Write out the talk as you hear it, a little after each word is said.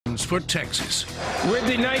for Texas. With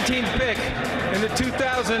the 19th pick in the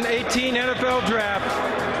 2018 NFL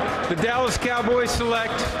Draft, the Dallas Cowboys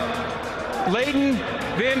select Leighton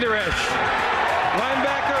Vander Esch,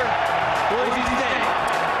 linebacker, Boise State.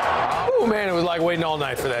 Oh, man, it was like waiting all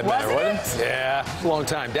night for that banner, wasn't it? Yeah, it's a long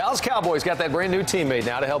time. Dallas Cowboys got that brand new teammate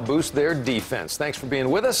now to help boost their defense. Thanks for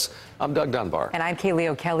being with us. I'm Doug Dunbar. And I'm Kaylee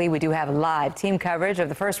O'Kelly. We do have live team coverage of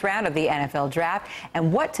the first round of the NFL Draft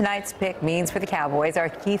and what tonight's pick means for the Cowboys. Our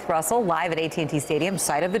Keith Russell live at AT&T Stadium,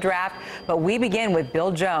 site of the draft. But we begin with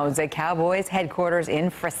Bill Jones at Cowboys headquarters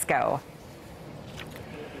in Frisco.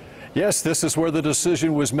 Yes, this is where the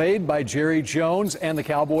decision was made by Jerry Jones and the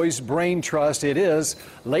Cowboys Brain Trust. It is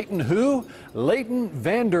Leighton who? Leighton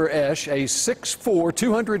Vander Esch, a 6'4",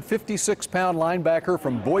 256-pound linebacker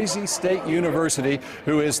from Boise State University,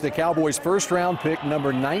 who is the Cowboys' first-round pick,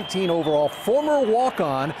 number 19 overall, former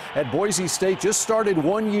walk-on at Boise State, just started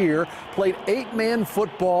 1 year, played 8-man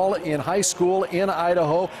football in high school in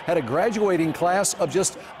Idaho, had a graduating class of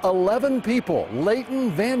just 11 people.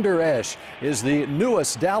 Leighton Vander Esch is the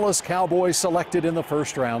newest Dallas Cowboys selected in the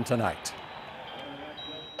first round tonight.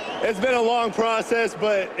 It's been a long process,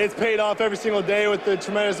 but it's paid off every single day with the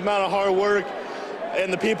tremendous amount of hard work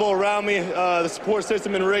and the people around me, the support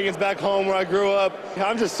system in Riggins back home where I grew up.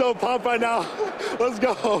 I'm just so pumped right now. Let's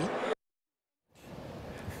go.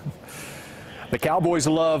 The Cowboys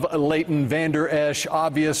love Leighton Vander Esch,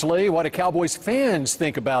 obviously. What do Cowboys fans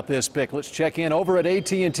think about this pick? Let's check in over at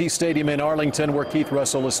AT&T Stadium in Arlington, where Keith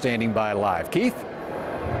Russell is standing by live. Keith?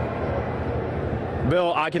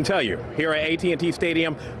 Bill, I can tell you, here at AT&T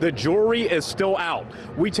Stadium, the jury is still out.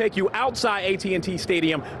 We take you outside AT&T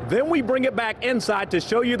Stadium, then we bring it back inside to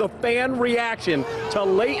show you the fan reaction to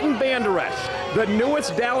Leighton Vander Esch, the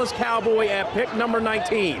newest Dallas Cowboy at pick number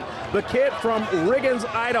 19. The kid from Riggins,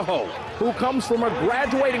 Idaho, who comes from a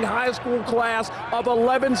graduating high school class of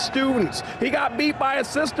 11 students. He got beat by his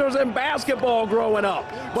sisters in basketball growing up,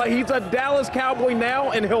 but he's a Dallas Cowboy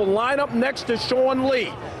now, and he'll line up next to Sean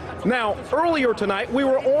Lee. Now, earlier tonight, we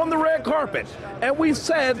were on the red carpet, and we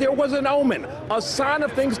said there was an omen, a sign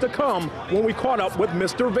of things to come when we caught up with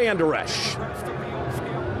Mr. Vander Esch.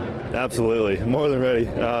 Absolutely, more than ready.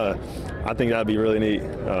 I think that'd be really neat,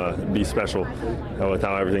 be special with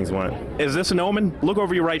how everything's went. Is this an omen? Look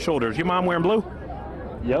over your right shoulder. Is your mom wearing blue?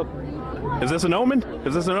 Yep. Is this an omen?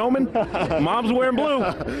 Is this an omen? Mom's wearing blue.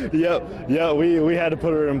 Yep, yeah, we had to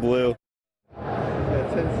put her in blue.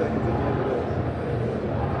 10 seconds.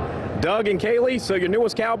 Doug and Kaylee, so your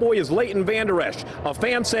newest Cowboy is Leighton Vander Esch. A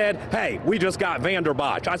fan said, hey, we just got Vander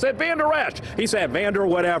Bosch. I said, Vander Esch. He said, Vander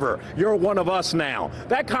whatever. You're one of us now.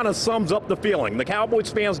 That kind of sums up the feeling. The Cowboys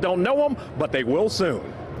fans don't know him, but they will soon.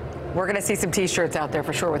 We're going to see some T-shirts out there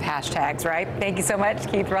for sure with hashtags, right? Thank you so much,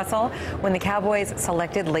 Keith Russell. When the Cowboys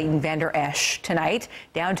selected Leighton Vander Esch tonight,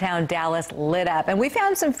 downtown Dallas lit up. And we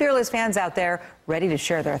found some fearless fans out there ready to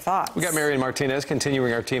share their thoughts. We got Marianne Martinez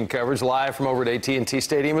continuing our team coverage live from over at AT&T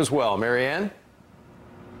Stadium as well. Marianne?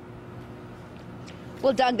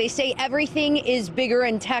 Well, Doug, they say everything is bigger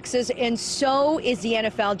in Texas, and so is the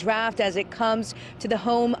NFL Draft as it comes to the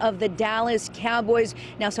home of the Dallas Cowboys.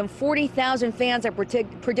 Now, some 40,000 fans are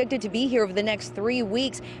predicted to be here over the next 3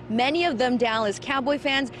 weeks, many of them Dallas Cowboy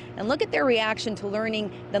fans. And look at their reaction to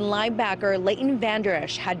learning that linebacker Leighton Vander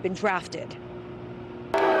Esch had been drafted.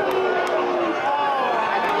 All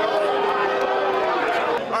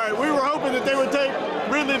right, we were hoping that they would take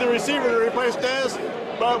Ridley, the receiver, to replace Dez.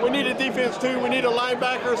 But we need a defense too. We need a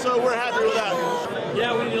linebacker, so we're happy with that.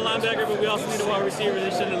 Yeah, we need a linebacker, but we also need a wide receiver.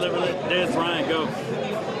 They should deliver it. There's Ryan, go.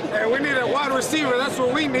 Hey, we need a wide receiver. That's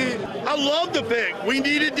what we need. I love the pick. We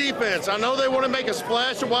need a defense. I know they want to make a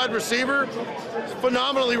splash at wide receiver. It's a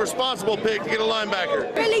phenomenally responsible pick to get a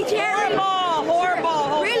linebacker. Really, Jerry?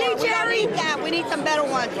 Horrible. Really, Jerry? Yeah, we need some better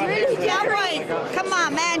ones. Really, Jerry? Come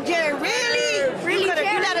on, man, Jerry. Really? Really,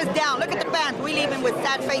 Jerry? You let us down. Look at the fans. We leaving with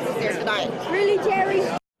sad faces here tonight. Really, Jerry?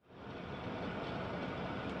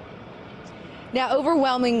 Now,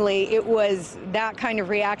 overwhelmingly, it was that kind of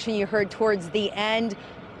reaction you heard towards the end.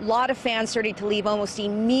 A lot of fans started to leave almost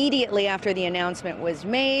immediately after the announcement was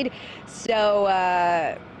made.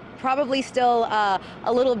 So probably still a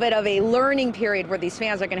little bit of a learning period where these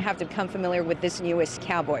fans are going to have to become familiar with this newest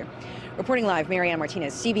Cowboy. Reporting live, Marianne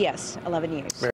Martinez, CBS 11 News.